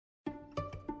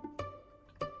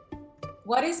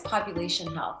What is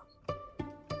population health?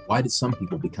 Why do some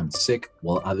people become sick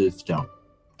while others don't?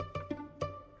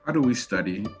 How do we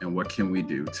study and what can we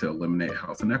do to eliminate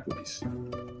health inequities?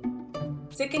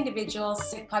 Sick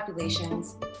Individuals, Sick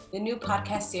Populations, the new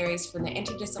podcast series from the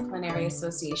Interdisciplinary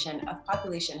Association of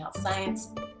Population Health Science,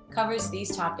 covers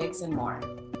these topics and more.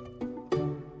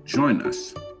 Join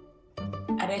us.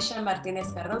 Aresha Martinez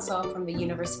Cardoso from the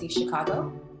University of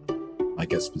Chicago.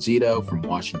 Mike Esposito from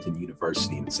Washington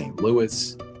University in St.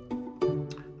 Louis.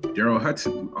 Daryl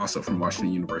Hudson, also from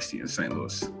Washington University in St.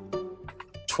 Louis.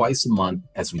 Twice a month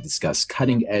as we discuss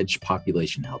cutting-edge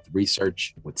population health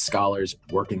research with scholars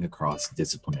working across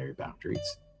disciplinary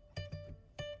boundaries.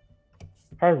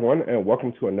 Hi, everyone, and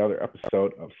welcome to another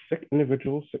episode of Sick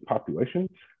Individuals, Sick Populations.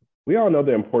 We all know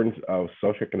the importance of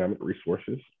socioeconomic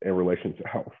resources in relation to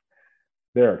health.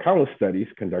 There are countless studies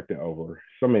conducted over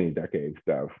so many decades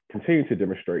that have continued to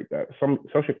demonstrate that some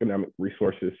socioeconomic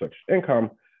resources, such as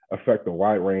income, affect a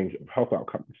wide range of health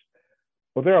outcomes.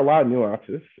 But there are a lot of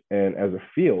nuances, and as a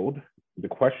field, the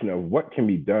question of what can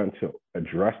be done to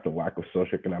address the lack of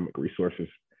socioeconomic resources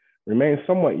remains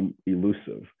somewhat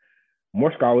elusive.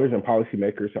 More scholars and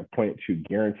policymakers have pointed to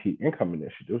guaranteed income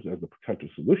initiatives as a potential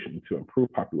solution to improve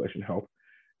population health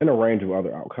and a range of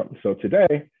other outcomes. So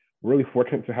today, we're really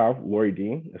fortunate to have Lori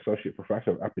Dean, Associate Professor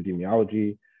of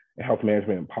Epidemiology and Health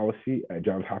Management and Policy at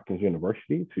Johns Hopkins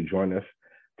University, to join us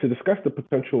to discuss the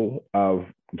potential of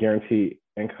guaranteed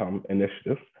income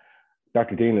initiatives.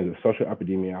 Dr. Dean is a social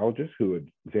epidemiologist who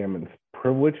examines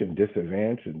privilege and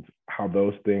disadvantage and how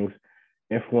those things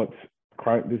influence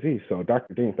chronic disease. So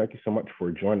Dr. Dean, thank you so much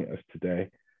for joining us today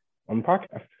on the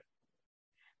podcast.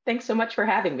 Thanks so much for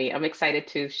having me. I'm excited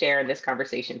to share in this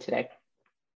conversation today.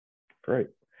 Great.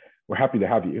 We're happy to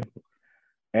have you.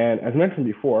 And as mentioned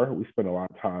before, we spend a lot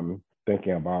of time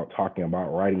thinking about, talking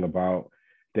about, writing about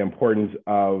the importance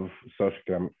of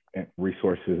socioeconomic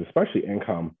resources, especially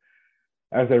income,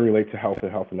 as they relate to health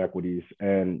and health inequities.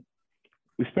 And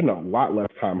we spend a lot less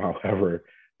time, however,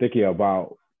 thinking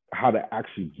about how to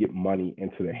actually get money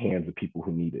into the hands of people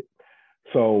who need it.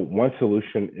 So one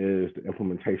solution is the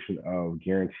implementation of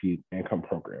guaranteed income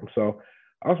programs. So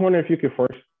I was wondering if you could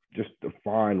first just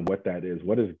define what that is.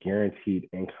 What does guaranteed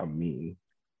income mean?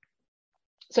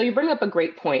 So you bring up a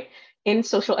great point. In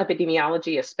social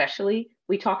epidemiology, especially,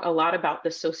 we talk a lot about the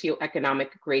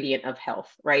socioeconomic gradient of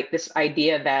health, right? This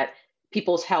idea that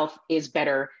people's health is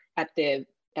better at the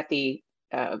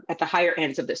higher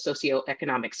ends of the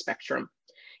socioeconomic spectrum.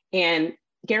 And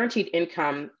guaranteed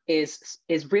income is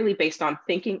really based on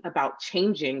thinking about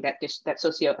changing that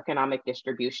socioeconomic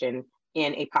distribution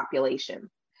in a population.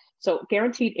 So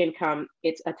guaranteed income,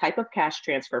 it's a type of cash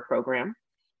transfer program,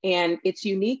 and it's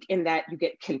unique in that you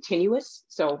get continuous,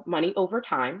 so money over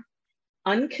time,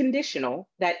 unconditional,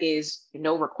 that is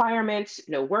no requirements,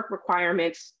 no work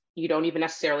requirements. You don't even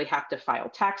necessarily have to file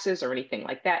taxes or anything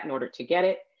like that in order to get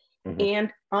it,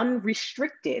 and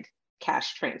unrestricted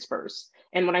cash transfers.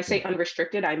 And when I say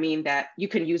unrestricted, I mean that you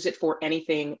can use it for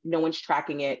anything. No one's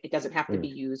tracking it. It doesn't have to be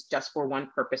used just for one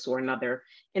purpose or another.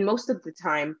 And most of the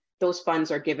time, those funds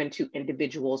are given to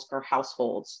individuals or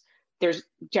households. There's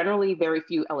generally very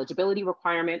few eligibility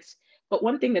requirements. But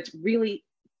one thing that's really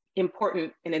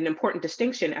important, and an important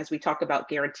distinction as we talk about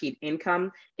guaranteed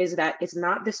income, is that it's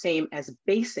not the same as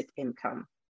basic income.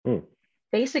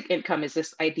 Basic income is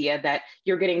this idea that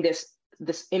you're getting this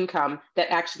income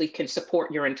that actually can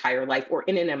support your entire life, or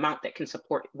in an amount that can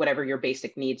support whatever your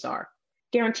basic needs are.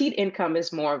 Guaranteed income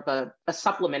is more of a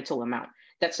supplemental amount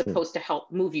that's supposed to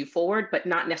help move you forward, but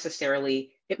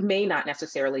it may not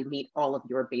necessarily meet all of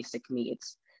your basic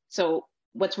needs. So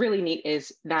what's really neat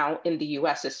is now in the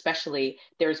US especially,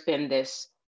 there's been this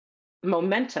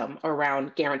momentum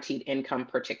around guaranteed income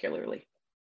particularly.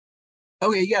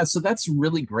 Okay, yeah, so that's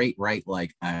really great, right?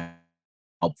 Like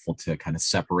helpful to kind of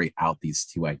separate out these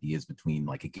two ideas between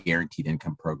like a guaranteed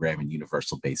income program and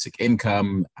universal basic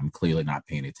income. I'm clearly not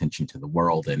paying attention to the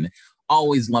world and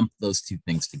always lump those two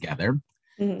things together.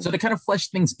 So to kind of flesh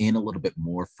things in a little bit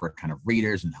more for kind of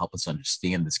readers and help us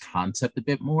understand this concept a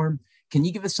bit more, can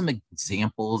you give us some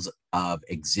examples of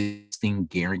existing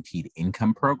guaranteed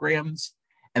income programs?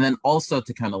 And then also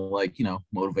to kind of like,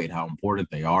 motivate how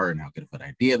important they are and how good of an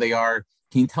idea they are.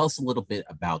 Can you tell us a little bit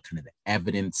about kind of the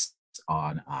evidence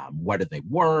on whether they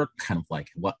work, kind of like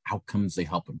what outcomes they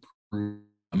help improve,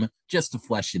 just to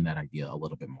flesh in that idea a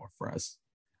little bit more for us?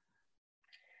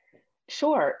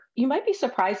 Sure. You might be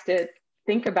surprised to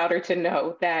think about or to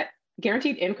know that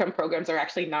guaranteed income programs are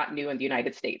actually not new in the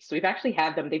United States. So we've actually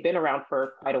had them. They've been around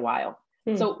for quite a while.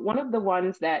 So one of the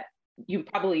ones that you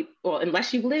probably, well,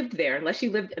 unless you lived there, unless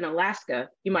you lived in Alaska,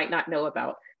 you might not know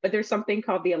about. But there's something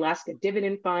called the Alaska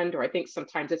Dividend Fund, or I think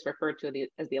sometimes it's referred to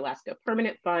as the Alaska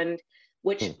Permanent Fund,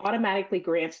 which automatically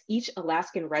grants each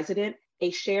Alaskan resident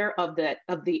a share of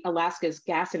the Alaska's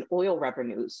gas and oil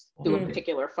revenues through a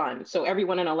particular fund. So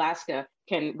everyone in Alaska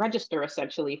can register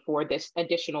essentially for this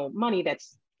additional money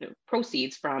that's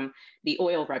proceeds from the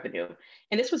oil revenue.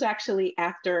 And this was actually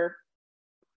after,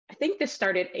 I think this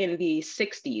started in the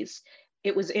 60s.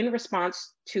 It was in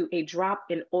response to a drop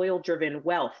in oil-driven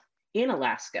wealth in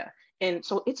Alaska. And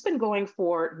so it's been going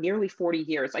for nearly 40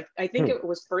 years. I think it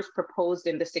was first proposed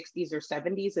in the 60s or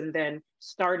 70s and then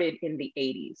started in the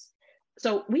 80s.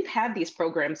 So we've had these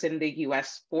programs in the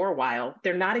US for a while.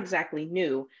 They're not exactly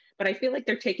new, but I feel like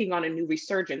they're taking on a new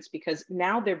resurgence because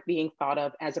now they're being thought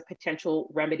of as a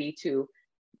potential remedy to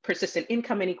persistent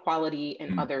income inequality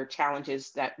and other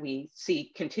challenges that we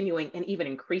see continuing and even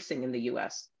increasing in the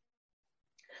US.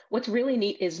 What's really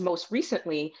neat is most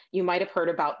recently, you might have heard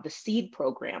about the SEED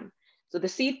program. So the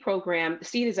SEED program,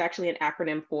 SEED is actually an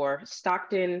acronym for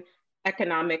Stockton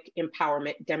Economic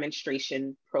Empowerment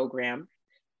Demonstration Program.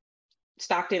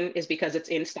 Stockton is because it's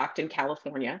in Stockton,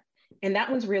 California. And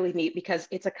that one's really neat because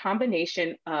it's a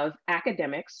combination of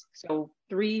academics, so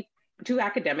two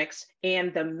academics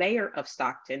and the mayor of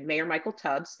Stockton, Mayor Michael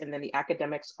Tubbs, and then the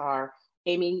academics are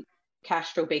Amy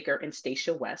Castro Baker and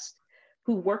Stacia West,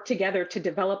 who work together to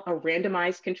develop a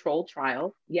randomized controlled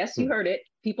trial. Yes, you heard it.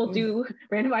 People do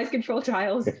randomized controlled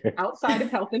trials outside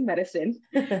of health and medicine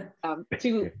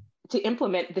to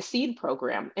implement the SEED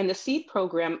program. And the SEED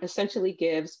program essentially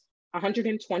gives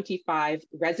 125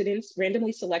 residents,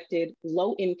 randomly selected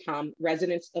low-income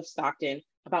residents of Stockton,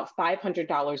 about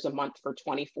 $500 a month for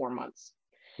 24 months.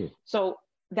 So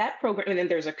that program, and then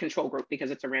there's a control group because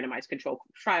it's a randomized control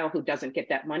trial who doesn't get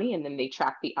that money, and then they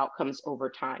track the outcomes over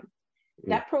time.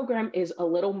 That program is a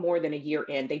little more than a year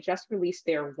in. They just released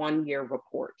their 1-year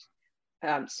report.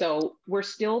 So we're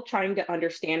still trying to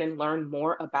understand and learn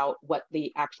more about what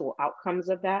the actual outcomes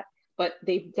of that, but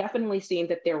they've definitely seen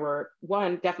that there were,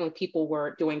 definitely people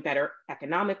were doing better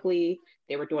economically.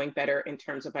 They were doing better in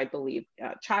terms of, I believe,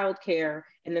 childcare,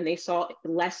 and then they saw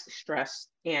less stress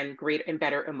and greater and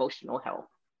better emotional health.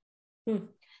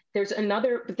 There's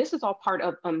another, but this is all part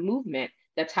of a movement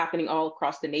that's happening all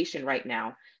across the nation right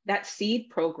now. That SEED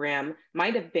program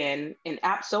might have been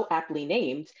so aptly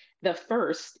named, the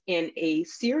first in a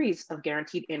series of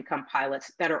guaranteed income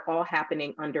pilots that are all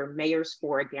happening under Mayors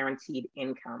for a Guaranteed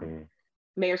Income.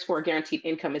 Mayors for a Guaranteed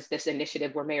Income is this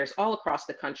initiative where mayors all across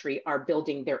the country are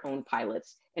building their own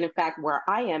pilots. And in fact, where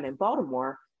I am in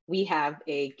Baltimore, we have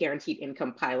a guaranteed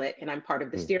income pilot, and I'm part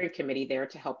of the steering committee there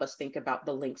to help us think about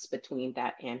the links between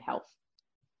that and health.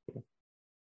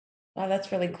 Wow,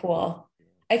 that's really cool.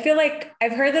 I feel like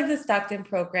I've heard of the Stockton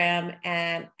program,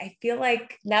 and I feel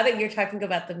like now that you're talking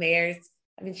about the mayors,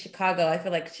 I mean, Chicago, I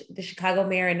feel like the Chicago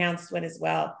mayor announced one as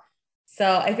well.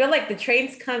 So I feel like the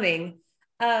train's coming.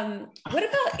 What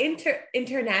about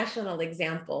international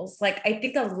examples? Like, I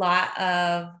think a lot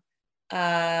of,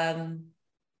 I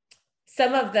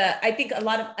think a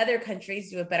lot of other countries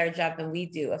do a better job than we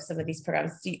do of some of these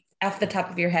programs. Off the top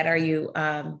of your head, are you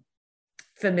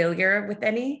familiar with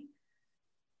any?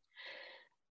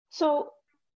 So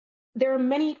there are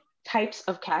many types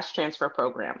of cash transfer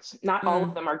programs. Not all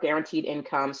of them are guaranteed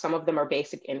income. Some of them are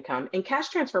basic income. And cash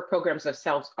transfer programs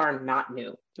themselves are not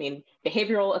new. I mean,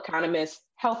 behavioral economists,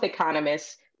 health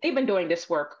economists, they've been doing this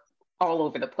work all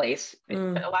over the place, a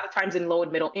lot of times in low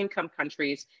and middle income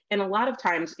countries. And a lot of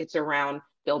times it's around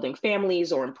building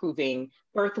families or improving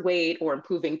birth weight or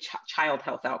improving child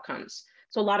health outcomes.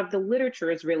 So a lot of the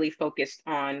literature is really focused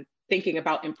on thinking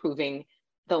about improving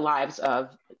the lives of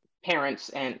parents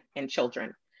and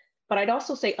children. But I'd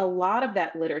also say a lot of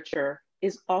that literature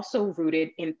is also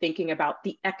rooted in thinking about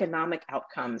the economic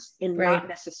outcomes and not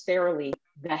necessarily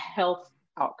the health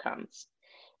outcomes.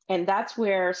 And that's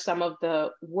where some of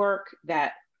the work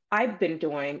that I've been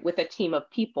doing with a team of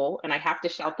people, and I have to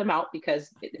shout them out because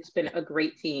it's been a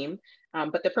great team.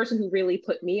 But the person who really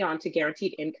put me on to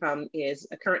guaranteed income is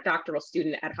a current doctoral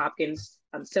student at Hopkins,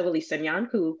 Sivali Senyan,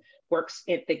 who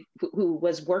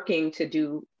was working to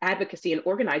do advocacy and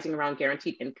organizing around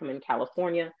guaranteed income in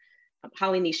California.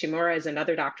 Holly Nishimura is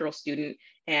another doctoral student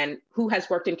and who has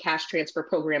worked in cash transfer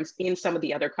programs in some of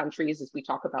the other countries as we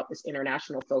talk about this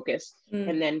international focus.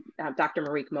 And then Dr.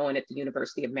 Marique Moen at the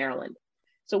University of Maryland.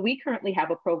 So we currently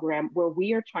have a program where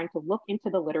we are trying to look into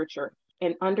the literature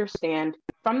and understand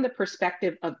from the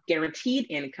perspective of guaranteed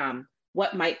income,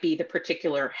 what might be the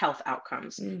particular health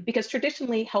outcomes. Because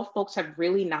traditionally, health folks have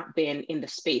really not been in the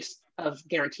space of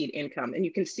guaranteed income. And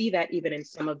you can see that even in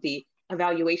some of the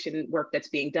evaluation work that's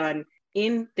being done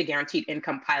in the guaranteed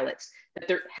income pilots, that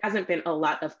there hasn't been a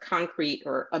lot of concrete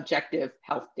or objective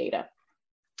health data.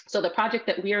 So the project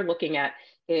that we are looking at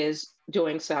is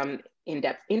doing some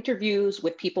in-depth interviews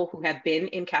with people who have been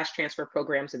in cash transfer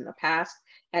programs in the past,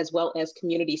 as well as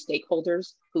community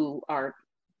stakeholders who are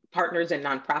partners and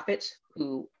nonprofits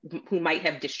who might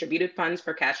have distributed funds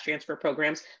for cash transfer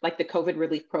programs, like the COVID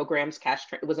relief programs.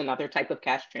 Was another type of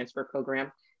cash transfer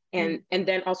program. And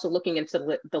then also looking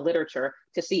into the literature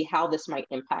to see how this might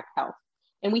impact health.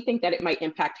 And we think that it might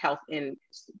impact health in,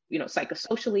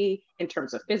 psychosocially, in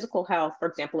terms of physical health. For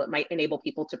example, it might enable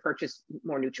people to purchase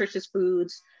more nutritious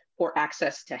foods or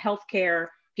access to healthcare.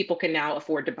 People can now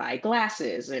afford to buy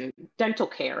glasses and dental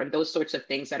care and those sorts of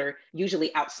things that are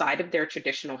usually outside of their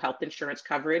traditional health insurance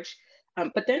coverage.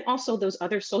 But then also those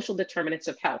other social determinants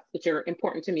of health, which are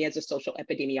important to me as a social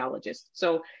epidemiologist.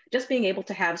 So just being able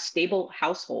to have stable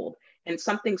household and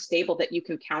something stable that you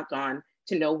can count on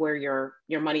to know where your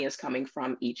money is coming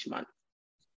from each month.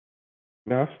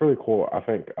 No, that's really cool. I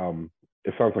think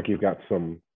it sounds like you've got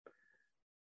some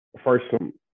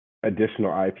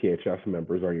additional IPHS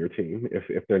members on your team.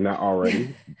 If they're not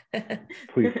already,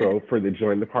 please feel free to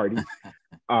join the party.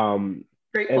 Great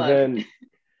plug. And then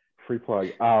free plug.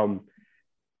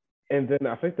 And then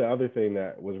I think the other thing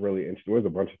that was really interesting, there was a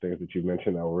bunch of things that you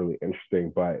mentioned that were really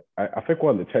interesting, but I think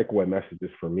one of the takeaway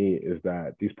messages for me is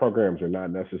that these programs are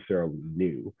not necessarily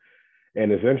new.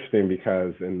 And it's interesting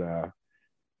because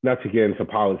not to get into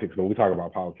politics, but we talk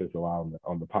about politics a lot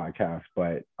on the podcast,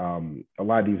 but a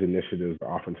lot of these initiatives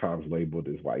are oftentimes labeled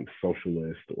as like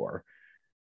socialist or,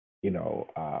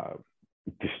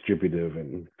 distributive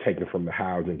and taken from the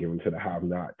haves and given to the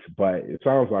have-nots. But it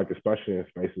sounds like, especially in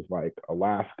spaces like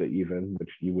Alaska even,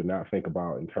 which you would not think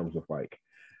about in terms of like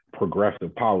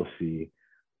progressive policy,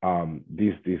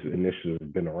 these initiatives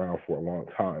have been around for a long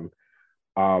time.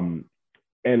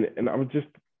 And I would just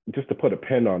to put a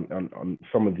pin on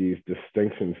some of these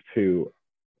distinctions too,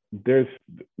 there's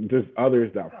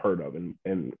others that I've heard of,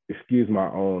 and excuse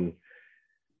my own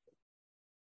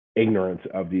ignorance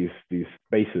of these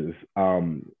spaces.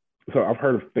 So I've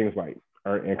heard of things like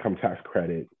earned income tax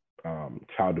credit,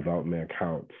 child development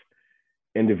accounts,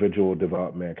 individual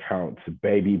development accounts,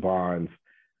 baby bonds.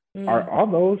 Are all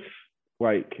those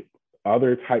like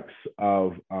other types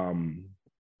of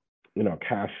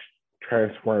cash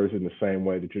transfers in the same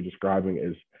way that you're describing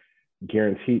as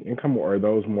guaranteed income, or are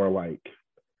those more like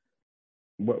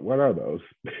what are those?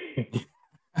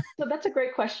 So that's a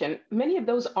great question. Many of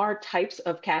those are types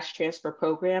of cash transfer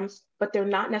programs, but they're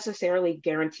not necessarily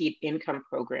guaranteed income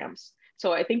programs.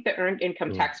 So I think the earned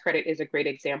income tax credit is a great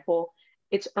example.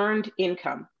 It's earned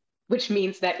income, which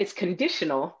means that it's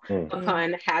conditional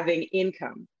upon having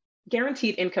income.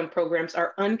 Guaranteed income programs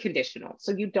are unconditional.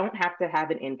 So you don't have to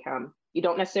have an income. You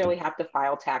don't necessarily have to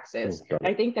file taxes.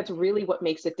 I think that's really what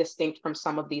makes it distinct from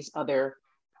some of these other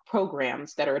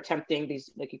programs that are attempting these,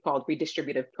 like you called,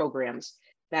 redistributive programs,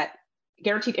 that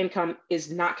guaranteed income is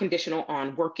not conditional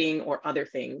on working or other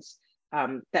things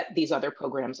that these other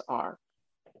programs are.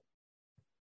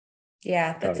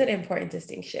 Yeah, that's an important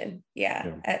distinction.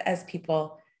 Yeah. As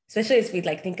people, especially as we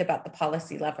like think about the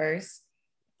policy levers.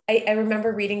 I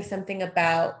remember reading something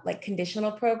about like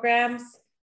conditional programs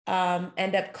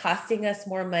end up costing us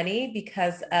more money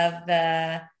because of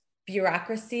the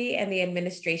bureaucracy and the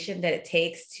administration that it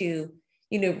takes to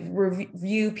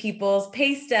review people's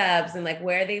pay stubs and like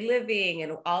where they're living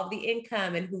and all the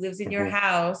income and who lives in your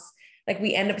house. Like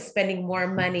we end up spending more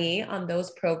money on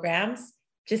those programs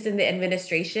just in the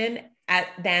administration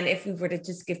than if we were to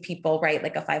just give people, right,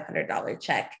 like a $500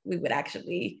 check. We would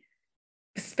actually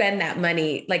spend that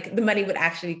money. Like the money would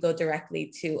actually go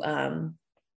directly to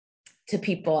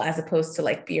people as opposed to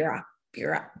like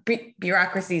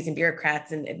bureaucracies and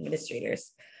bureaucrats and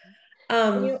administrators.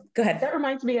 Go ahead. That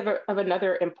reminds me of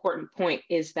another important point,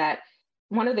 is that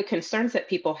one of the concerns that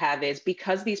people have is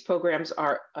because these programs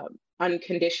are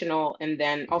unconditional and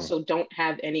then also don't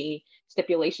have any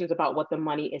stipulations about what the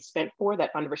money is spent for,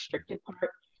 that unrestricted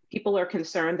part, people are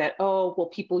concerned that,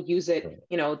 people use it,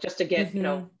 just to get,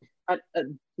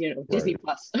 Disney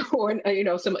Plus or,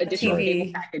 some additional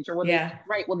cable package, or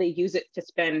will they use it to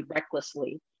spend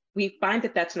recklessly? We find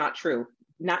that that's not true.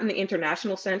 Not in the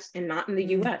international sense and not in the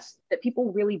US, that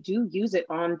people really do use it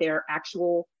on their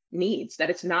actual needs,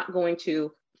 that it's not going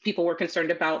to, people were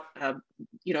concerned about,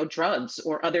 drugs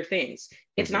or other things.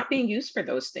 It's not being used for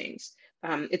those things.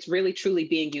 It's really truly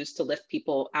being used to lift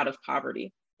people out of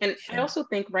poverty. And I Sure. also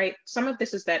think, right, some of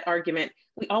this is that argument.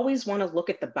 We always want to look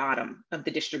at the bottom of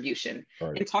the distribution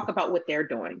Right. and talk about what they're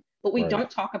doing, but we Right. don't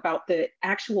talk about the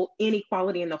actual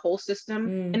inequality in the whole system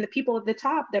Mm. and the people at the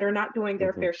top that are not doing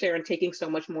their Mhm. fair share and taking so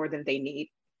much more than they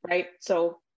need, right?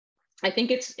 So I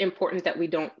think it's important that we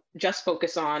don't just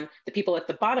focus on the people at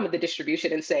the bottom of the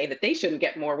distribution and say that they shouldn't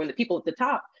get more when the people at the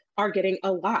top are getting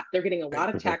a lot. They're getting a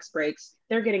lot of tax breaks.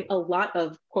 They're getting a lot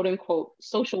of quote unquote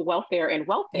social welfare and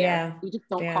welfare. Yeah. We just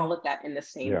don't Yeah. call it that in the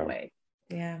same Yeah. way.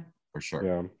 Yeah. For sure.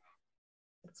 Yeah.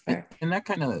 That's fair. And that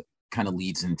kind of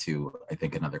leads into, I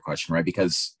think, another question, right?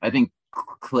 Because I think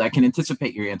I can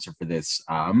anticipate your answer for this.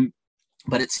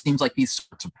 But it seems like these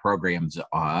sorts of programs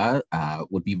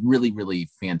would be really, really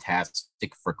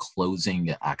fantastic for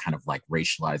closing kind of like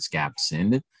racialized gaps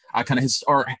in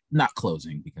or not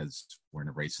closing, because we're in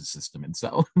a racist system. And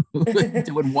so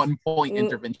doing one point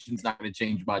intervention is not going to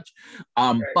change much.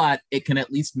 But it can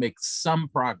at least make some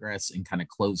progress in kind of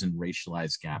closing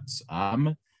racialized gaps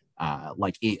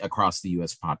across the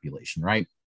US population, right?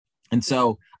 And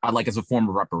so like as a form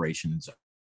of reparations,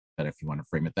 that if you want to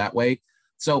frame it that way.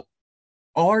 So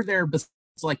are there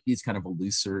like these kind of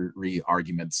illusory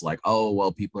arguments like, oh,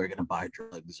 well, people are going to buy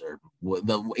drugs, or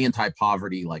the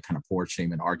anti-poverty, like kind of poor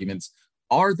shaming arguments?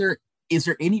 Is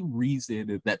there any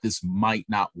reason that this might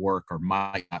not work or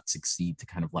might not succeed to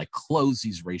kind of like close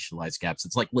these racialized gaps?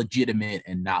 It's like legitimate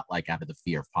and not like out of the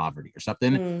fear of poverty or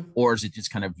something. Or is it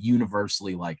just kind of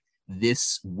universally like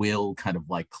this will kind of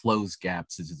like close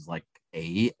gaps? This is like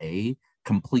a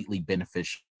completely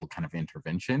beneficial kind of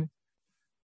intervention?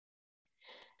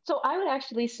 So I would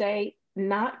actually say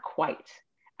not quite.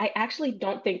 I actually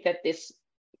don't think that this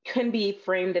can be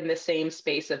framed in the same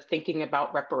space of thinking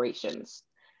about reparations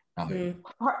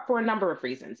for a number of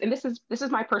reasons. And this is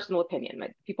my personal opinion.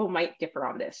 Like, people might differ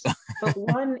on this. But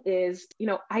one is,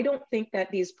 I don't think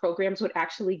that these programs would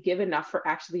actually give enough for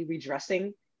actually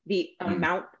redressing the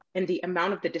amount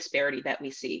of the disparity that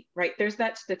we see, right? There's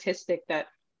that statistic that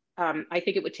I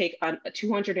think it would take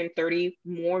 230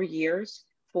 more years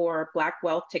for Black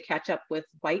wealth to catch up with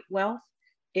white wealth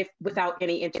without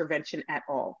any intervention at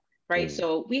all, right?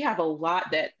 So we have a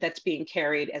lot that's being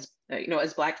carried as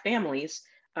as Black families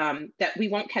that we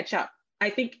won't catch up. I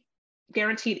think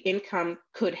guaranteed income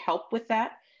could help with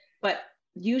that, but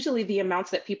usually the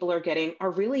amounts that people are getting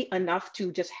are really enough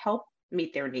to just help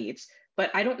meet their needs.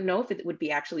 But I don't know if it would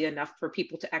be actually enough for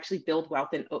people to actually build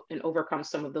wealth and overcome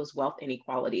some of those wealth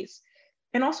inequalities.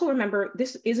 And also remember,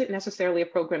 this isn't necessarily a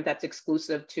program that's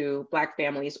exclusive to Black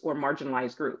families or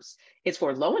marginalized groups. It's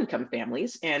for low-income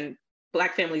families, and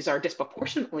Black families are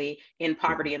disproportionately in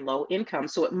poverty and low income.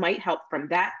 So it might help from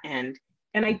that end.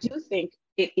 And I do think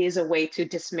it is a way to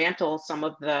dismantle some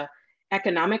of the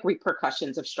economic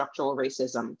repercussions of structural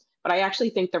racism. But I actually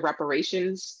think the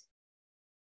reparations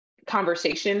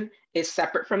conversation is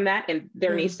separate from that, and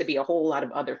there needs to be a whole lot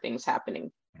of other things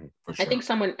happening. For sure. I think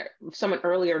someone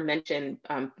earlier mentioned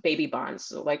baby bonds,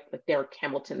 so like Derek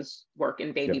Hamilton's work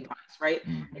in baby bonds, right?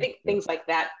 I think things like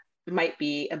that might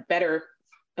be a better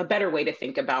way to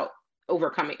think about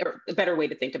overcoming, or a better way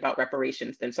to think about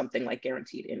reparations than something like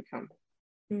guaranteed income.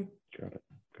 Got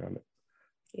it.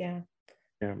 Yeah.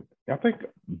 I think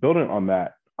building on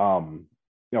that,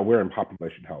 we're in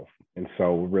population health, and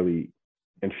so we're really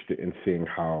interested in seeing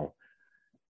how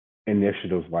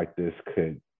initiatives like this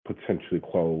could potentially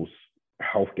close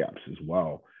health gaps as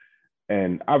well.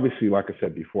 And obviously, like I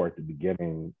said before at the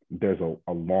beginning, there's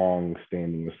a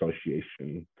long-standing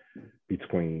association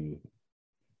between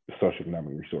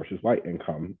socioeconomic resources like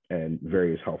income and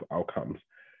various health outcomes.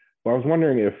 But I was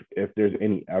wondering if there's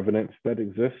any evidence that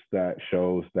exists that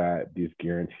shows that these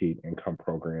guaranteed income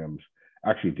programs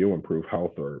actually do improve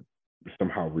health or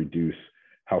somehow reduce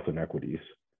health inequities.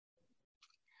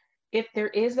 If there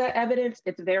is that evidence,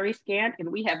 it's very scant,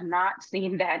 and we have not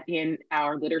seen that in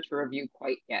our literature review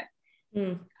quite yet.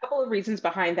 A couple of reasons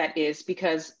behind that is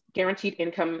because guaranteed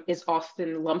income is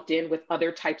often lumped in with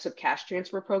other types of cash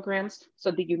transfer programs.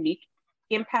 So the unique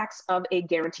impacts of a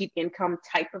guaranteed income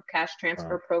type of cash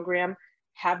transfer program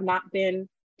have not been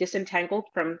disentangled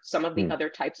from some of the other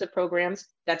types of programs.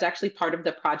 That's actually part of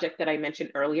the project that I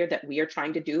mentioned earlier that we are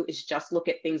trying to do, is just look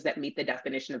at things that meet the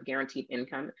definition of guaranteed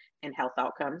income and health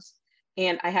outcomes.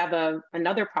 And I have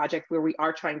another project where we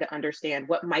are trying to understand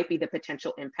what might be the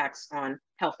potential impacts on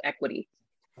health equity.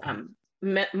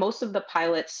 Most of the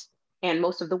pilots and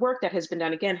most of the work that has been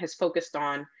done, again, has focused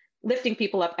on lifting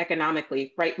people up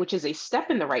economically, right, which is a step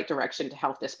in the right direction to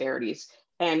health disparities.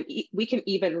 And we can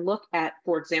even look at,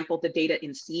 for example, the data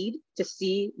in SEED to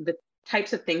see the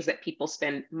types of things that people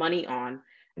spend money on.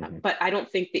 But I don't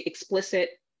think the explicit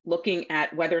looking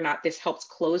at whether or not this helps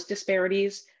close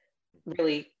disparities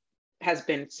really has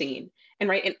been seen. And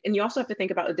right, and you also have to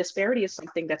think about a disparity is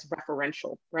something that's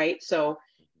referential, right? So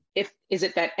is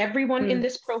it that everyone in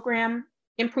this program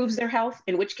improves their health,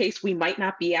 in which case we might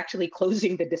not be actually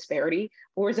closing the disparity,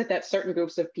 or is it that certain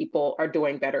groups of people are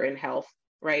doing better in health,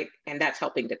 right? And that's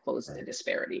helping to close the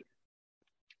disparity.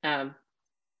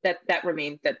 That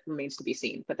remains to be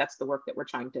seen, but that's the work that we're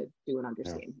trying to do and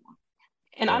understand more.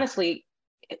 And honestly,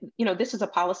 this is a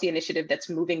policy initiative that's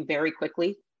moving very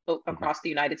quickly across the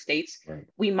United States.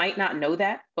 We might not know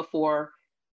that before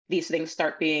these things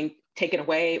start being taken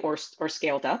away or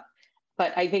scaled up.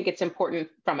 But I think it's important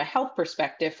from a health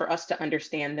perspective for us to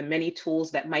understand the many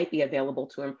tools that might be available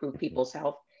to improve people's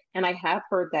health. And I have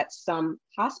heard that some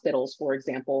hospitals, for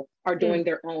example, are doing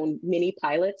their own mini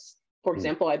pilots. For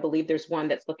example, I believe there's one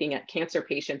that's looking at cancer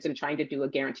patients and trying to do a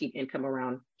guaranteed income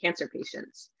around cancer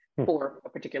patients for a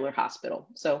particular hospital.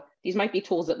 So these might be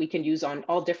tools that we can use on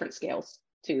all different scales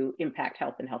to impact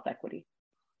health and health equity.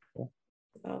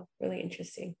 Oh, really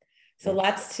interesting. So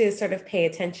lots to sort of pay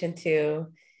attention to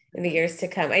in the years to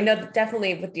come. I know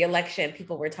definitely with the election,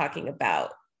 people were talking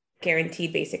about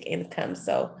guaranteed basic income.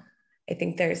 So I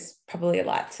think there's probably a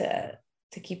lot to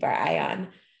keep our eye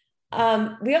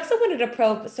on. We also wanted to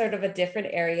probe sort of a different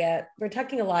area. We're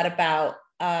talking a lot about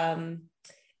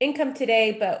income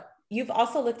today, but you've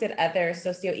also looked at other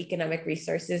socioeconomic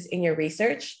resources in your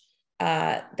research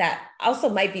that also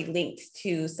might be linked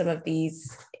to some of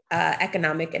these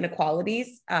economic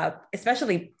inequalities,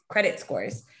 especially credit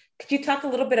scores. Could you talk a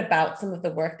little bit about some of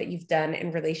the work that you've done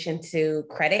in relation to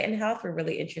credit and health? We're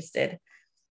really interested.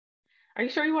 Are you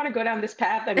sure you want to go down this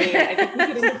path? I mean, I think we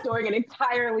could end up doing an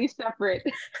entirely separate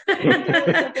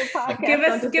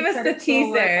podcast. Give us the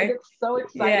teaser. I get so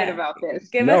excited about this.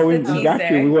 Give us the teaser. We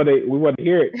got you. We want to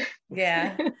hear it.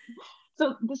 Yeah.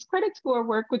 So this credit score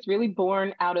work was really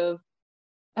born out of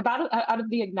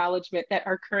the acknowledgement that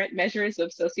our current measures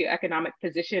of socioeconomic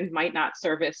position might not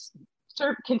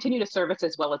continue to service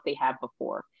as well as they have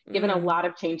before, given a lot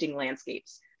of changing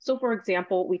landscapes. So for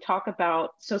example, we talk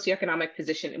about socioeconomic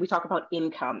position, and we talk about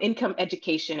income,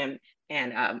 education,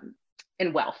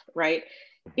 and wealth, right?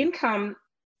 Income,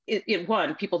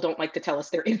 one, people don't like to tell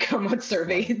us their income on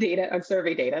survey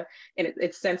data, and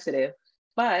it's sensitive.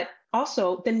 But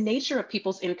also the nature of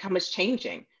people's income is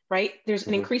changing, right? There's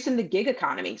an increase in the gig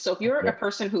economy. So if you're a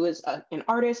person who is an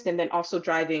artist and then also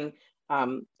driving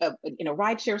a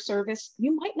rideshare service,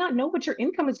 you might not know what your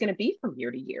income is going to be from year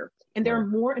to year. And there are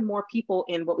more and more people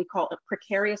in what we call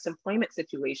precarious employment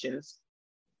situations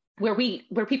where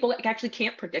people actually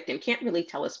can't predict and can't really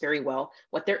tell us very well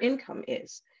what their income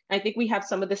is. And I think we have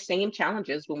some of the same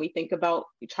challenges when we think about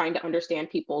trying to understand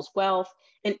people's wealth,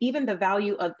 and even the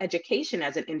value of education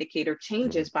as an indicator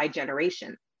changes by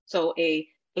generation. So a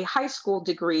high school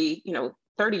degree,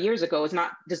 30 years ago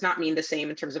does not mean the same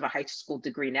in terms of a high school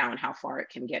degree now and how far it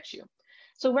can get you.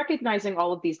 So recognizing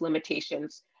all of these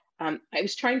limitations, I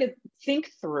was trying to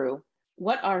think through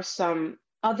what are some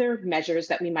other measures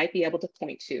that we might be able to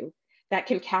point to that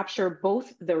can capture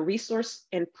both the resource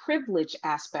and privilege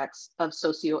aspects of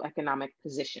socioeconomic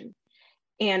position.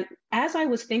 And as I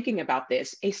was thinking about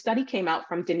this, a study came out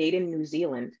from Dunedin, New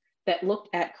Zealand, that looked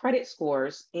at credit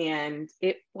scores, and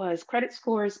it was credit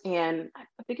scores, and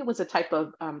I think it was a type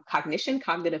of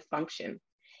cognitive function.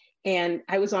 And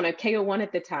I was on a KO1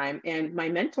 at the time, and my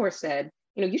mentor said,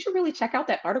 you should really check out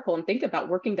that article and think about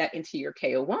working that into your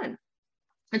KO1.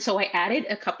 And so I added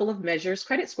a couple of measures,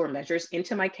 credit score measures,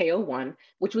 into my KO1,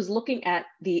 which was looking at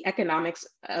the economics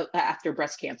after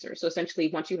breast cancer. So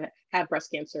essentially, once you have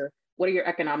breast cancer, what do your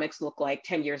economics look like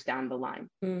 10 years down the line?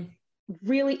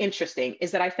 Really interesting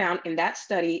is that I found in that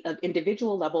study of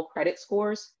individual level credit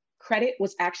scores, credit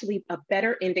was actually a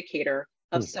better indicator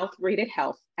of self-rated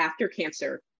health after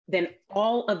cancer than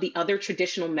all of the other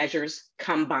traditional measures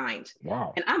combined.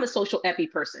 Wow. And I'm a social epi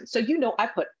person. So, I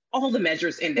put all the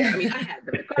measures in there. I mean, I had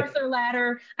the MacArthur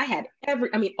ladder, I had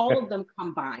all of them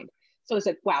combined. So it's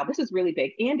like, wow, this is really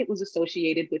big. And it was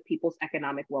associated with people's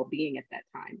economic well-being at that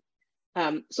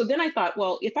time. So then I thought,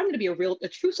 well, if I'm going to be a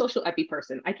true social epi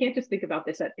person, I can't just think about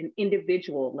this at an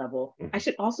individual level. I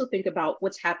should also think about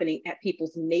what's happening at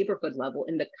people's neighborhood level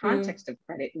in the context of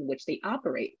credit in which they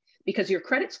operate, because your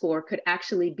credit score could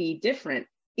actually be different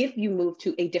if you move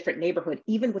to a different neighborhood,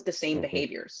 even with the same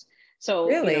behaviors. So,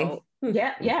 really?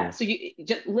 Yeah. So you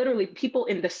just literally people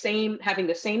having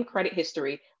the same credit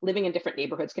history, living in different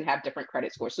neighborhoods can have different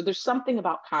credit scores. So there's something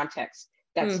about context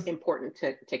that's important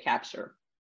to capture.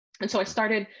 And so I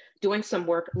started doing some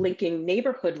work linking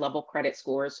neighborhood level credit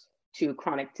scores to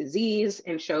chronic disease,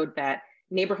 and showed that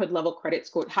neighborhood level credit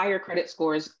score, higher credit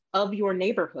scores of your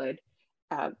neighborhood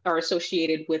are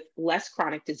associated with less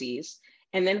chronic disease.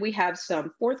 And then we have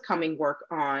some forthcoming work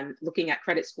on looking at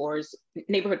credit scores,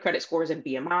 neighborhood credit scores and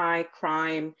BMI,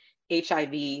 crime,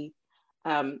 HIV.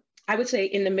 I would say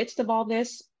in the midst of all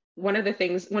this, one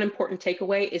important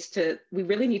takeaway is we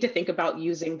really need to think about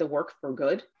using the work for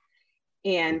good.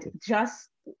 And I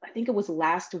think it was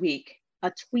last week,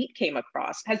 a tweet came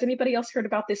across. Has anybody else heard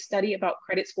about this study about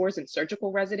credit scores in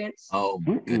surgical residents? Oh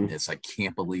my goodness, I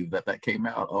can't believe that came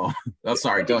out. Oh,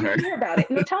 sorry, go ahead. What did you hear about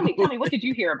it? No, tell me, what did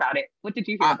you hear about it? What did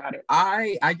you hear about it?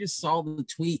 I just saw the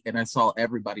tweet and I saw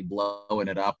everybody blowing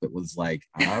it up. It was like,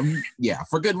 yeah,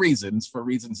 for good reasons, for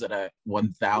reasons that I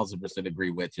 1000% agree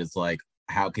with. Is like,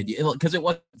 how could you, because it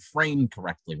wasn't framed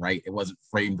correctly, right? It wasn't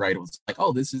framed right. It was like,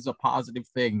 oh, this is a positive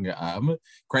thing.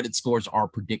 Credit scores are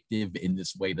predictive in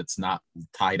this way that's not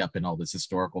tied up in all this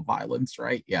historical violence,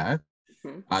 right? Yeah.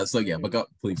 So yeah, but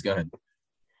please go ahead.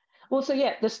 Well, so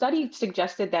yeah, the study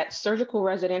suggested that surgical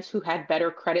residents who had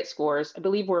better credit scores, I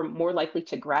believe, were more likely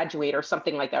to graduate or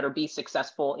something like that, or be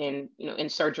successful in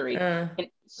surgery. And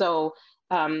so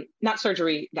not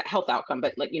surgery, that health outcome,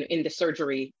 but in the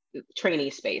surgery trainee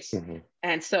space.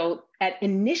 And so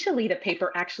initially the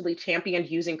paper actually championed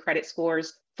using credit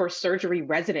scores for surgery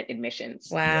resident admissions.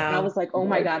 Wow. And I was like, oh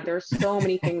my God, there's so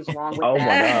many things wrong with Oh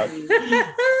that. my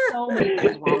God. So many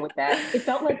things wrong with that. It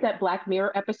felt like that Black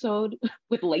Mirror episode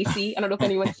with Lacey. I don't know if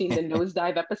anyone's seen the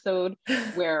Nosedive episode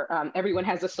where everyone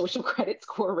has a social credit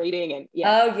score rating. And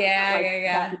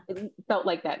it felt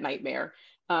like that nightmare.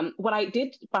 What I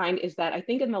did find is that I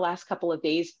think in the last couple of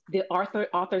days, the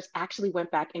authors actually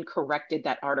went back and corrected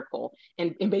that article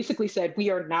and basically said, we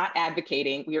are not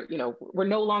advocating, we're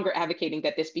no longer advocating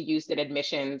that this be used in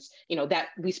admissions, that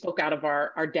we spoke out of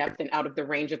our depth and out of the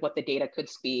range of what the data could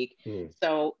speak.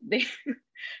 So they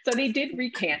did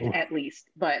recant at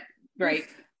least, but right,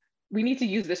 we need to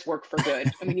use this work for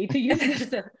good. And we need to use this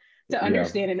to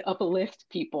understand and uplift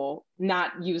people,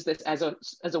 not use this as a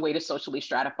way to socially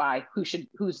stratify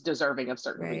who's deserving of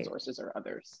certain resources or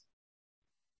others.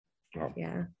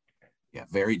 Yeah,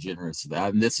 very generous.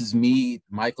 And this is me,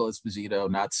 Michael Esposito,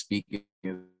 not speaking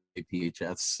as a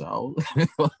PHS, so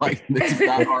like this is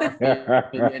not our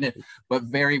opinion, but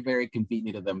very, very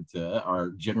convenient of them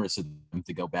are generous of them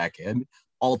to go back and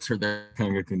alter their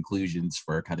kind of conclusions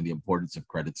for kind of the importance of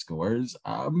credit scores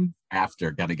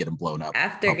after kind of getting blown up.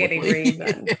 After getting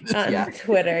reamed on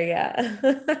Twitter, yeah.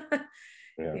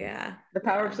 The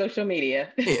power of social media.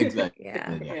 Exactly.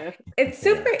 Yeah. It's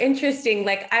super interesting.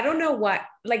 Like, I don't know what,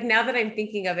 like now that I'm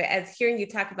thinking of it, as hearing you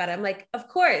talk about it, I'm like, of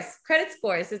course, credit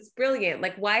scores, it's brilliant.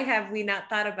 Like, why have we not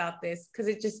thought about this? Because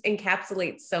it just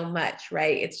encapsulates so much,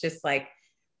 right? It's just like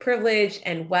privilege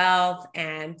and wealth,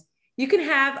 and you can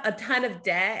have a ton of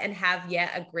debt and have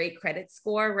yet a great credit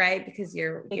score, right? Because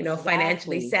you're,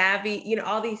 financially savvy,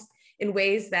 all these in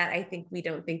ways that I think we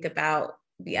don't think about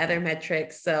the other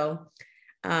metrics. So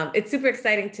it's super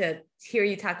exciting to hear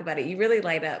you talk about it. You really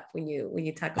light up when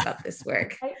you talk about this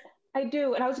work. I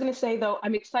do. And I was going to say, though,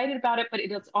 I'm excited about it, but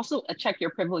it's also a check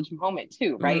your privilege moment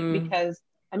too, right? Because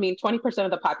 20%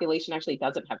 of the population actually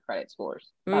doesn't have credit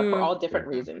scores for all different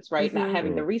reasons, right? Not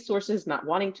having the resources, not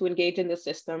wanting to engage in the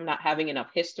system, not having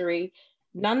enough history.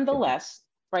 Nonetheless,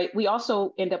 right, we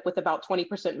also end up with about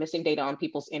 20% missing data on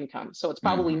people's income. So it's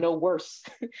probably no worse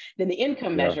than the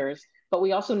income measures, but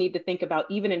we also need to think about,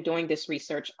 even in doing this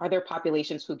research, are there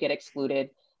populations who get excluded?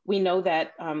 We know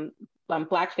that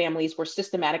Black families were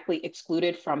systematically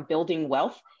excluded from building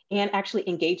wealth and actually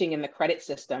engaging in the credit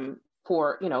system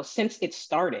for, since it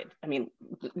started.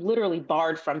 Literally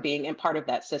barred from being a part of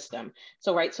that system.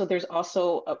 So there's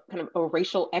also a kind of a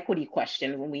racial equity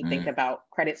question when we think about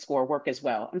credit score work as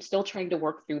well. I'm still trying to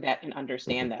work through that and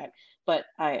understand that. But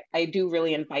I do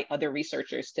really invite other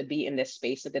researchers to be in this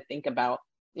space and to think about,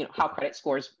 how credit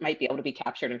scores might be able to be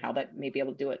captured and how that may be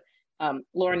able to do it.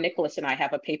 Lauren Nicholas and I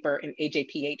have a paper in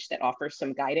AJPH that offers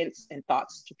some guidance and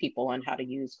thoughts to people on how to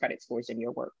use credit scores in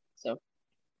your work. So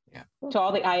to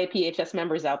all the IAPHS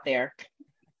members out there,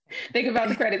 think about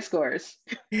the credit scores.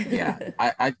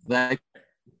 That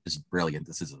is brilliant.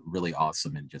 This is really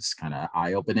awesome and just kind of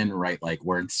eye-opening, right? Like,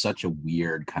 we're in such a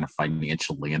weird kind of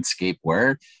financial landscape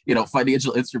where,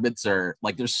 financial instruments are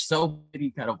like, there's so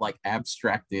many kind of like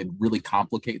abstracted, really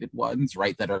complicated ones,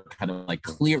 right? That are kind of like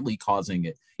clearly causing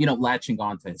it, latching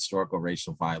on to historical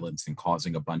racial violence and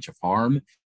causing a bunch of harm.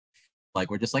 Like,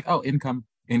 we're just like, oh, income,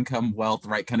 wealth,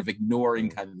 right? Kind of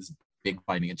ignoring kind of this big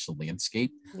financial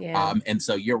landscape. And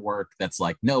so your work that's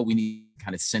like, no, we need to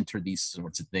kind of center these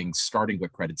sorts of things, starting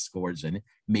with credit scores and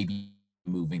maybe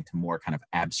moving to more kind of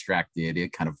abstracted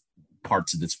kind of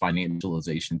parts of this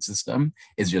financialization system,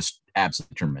 is just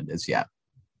absolutely tremendous. Yeah.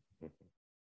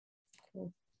 Cool.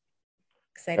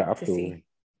 excited to see.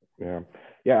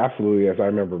 Yeah, absolutely. As I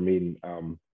remember meeting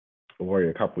Lori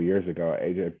a couple of years ago at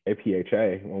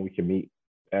APHA, when we could meet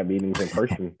at meetings in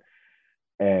person.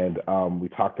 And we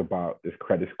talked about this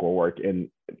credit score work, and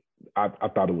I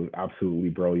thought it was absolutely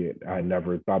brilliant. I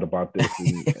never thought about this,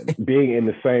 and being in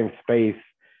the same space,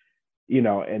 you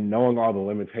know, and knowing all the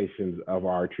limitations of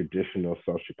our traditional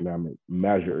socioeconomic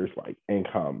measures like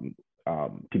income.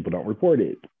 People don't report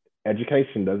it.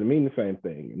 Education doesn't mean the same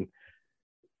thing. And,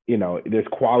 you know, there's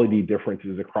quality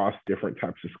differences across different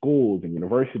types of schools and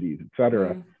universities, et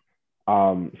cetera.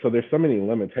 So there's so many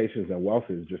limitations, and wealth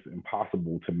is just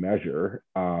impossible to measure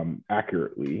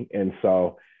accurately. And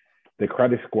so the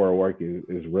credit score work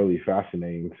is really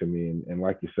fascinating to me. And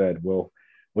like you said, we'll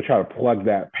try to plug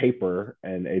that paper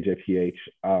and AJPH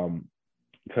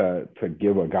to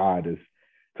give a guide as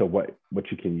to what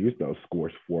you can use those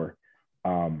scores for.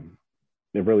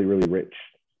 They're really, really rich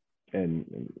and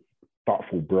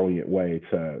thoughtful, brilliant way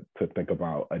to think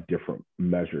about a different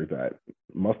measure that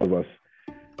most of us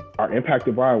are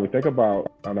impacted by. We think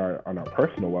about on our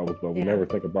personal levels, but we never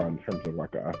think about in terms of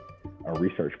like a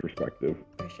research perspective.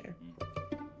 For sure.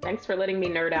 Thanks for letting me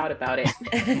nerd out about it.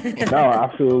 No,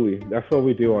 absolutely. That's what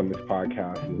we do on this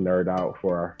podcast, is nerd out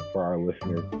for our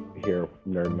listeners here,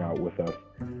 nerding out with us.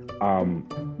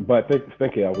 But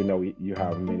thinking of, we know you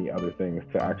have many other things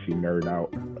to actually nerd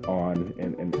out on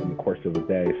in the course of the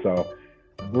day. So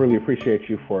really appreciate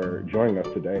you for joining us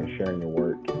today and sharing your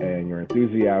work and your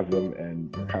enthusiasm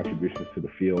and your contributions to the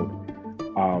field.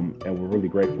 And we're really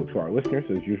grateful to our listeners,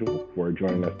 as usual, for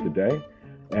joining us today.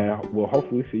 And we'll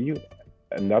hopefully see you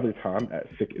another time at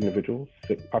Sick Individuals,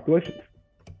 Sick Populations.